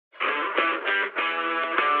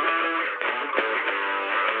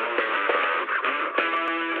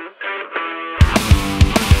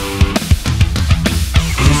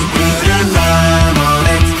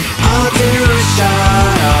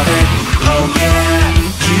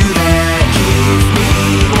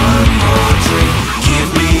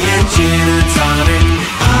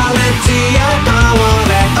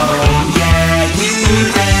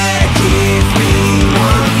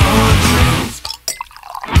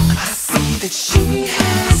that she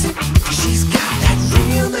has it. She's got that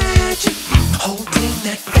real magic, holding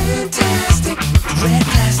that fantastic red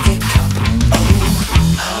plastic cup. Oh,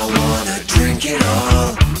 I wanna drink it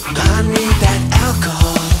all. I need that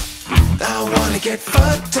alcohol. I wanna get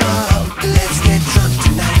fucked up. Let's get drunk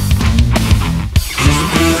tonight. Just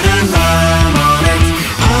put a lime on it.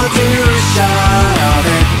 I'll do a shot of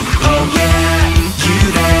it. Oh yeah, you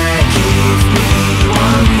there? Give me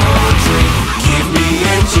one more drink. Give me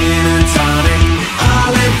a gin and tonic.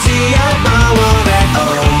 I'll empty out my wallet.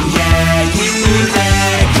 Oh yeah, you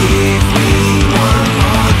there? Give me one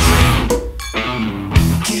more drink.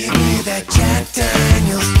 Give me that Jack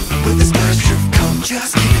Daniels with a splash of Coke.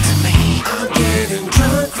 Just give it to me. I'm getting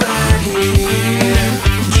drunk right here.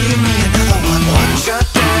 Give me another one. One shot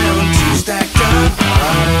down, two stacked up. I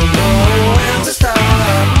don't know when to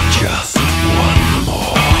stop. Just one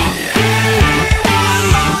more.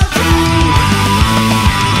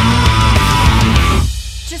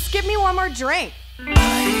 Just give me one more drink. I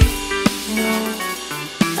know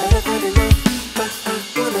I've had enough, but I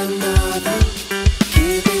want another.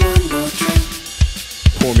 Give me one more drink.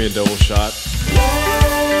 Pour me a double shot.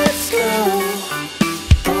 Let's go.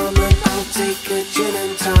 Woman, I'll take a gin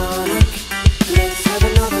and tonic. Let's have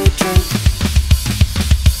another drink.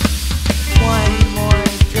 One more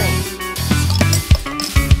drink.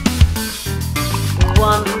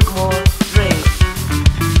 One more drink.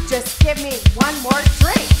 Just give me one more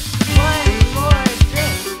drink. One more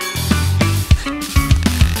drink.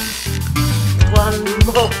 One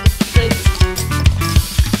more drink.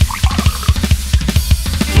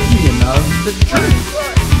 Give me another drink.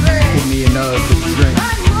 Give me another drink.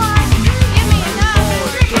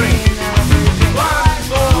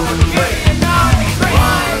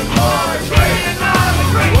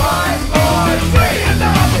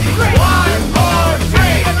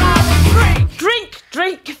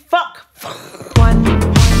 Drink, fuck. One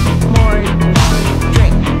more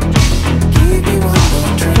drink. Give me one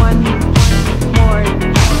more drink. One more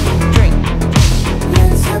drink.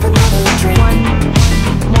 Let's have another drink. One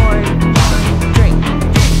more drink.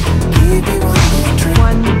 Give me one more drink.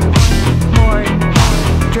 One more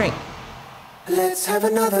drink. Let's have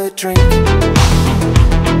another drink.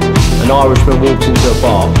 An Irishman walks into a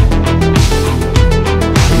bar.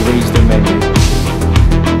 He reads the menu.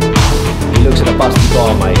 He looks at the busty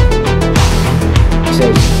barmaid. He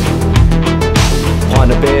says,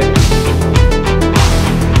 "Pint of beer?"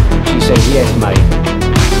 She says, "Yes, mate.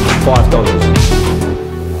 $5.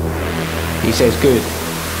 He says, "Good."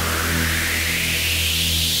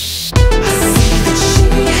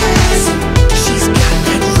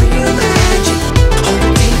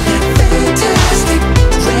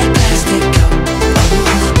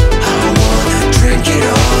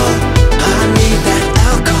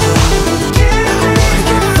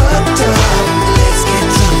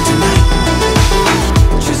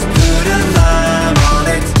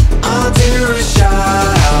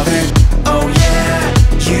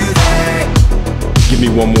 Give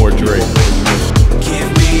me one more drink. Give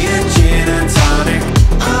me a gin and tonic.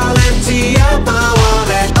 I'll empty out my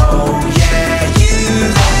wallet. Oh yeah, you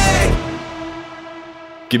there?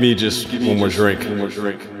 Give me just one more drink. One more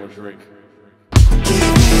drink. One more drink.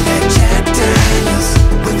 Give me that Jack Daniels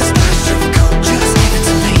with a splash of Coke. Just give it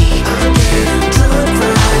to me. I'm getting drunk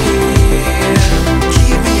right here.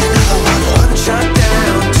 Give me another one. One shot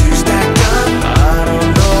down, two stacked up. I don't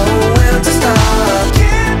know when to stop.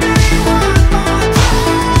 Give me one more drink.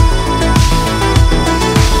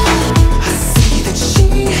 I see that she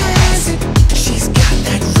has it. She's got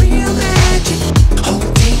that real magic,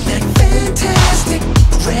 holding that fantastic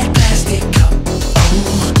red plastic cup. Oh,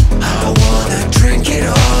 I wanna drink it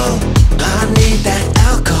all. I need that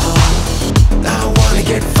alcohol. I wanna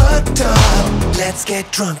get fucked up. Let's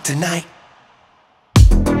get drunk tonight.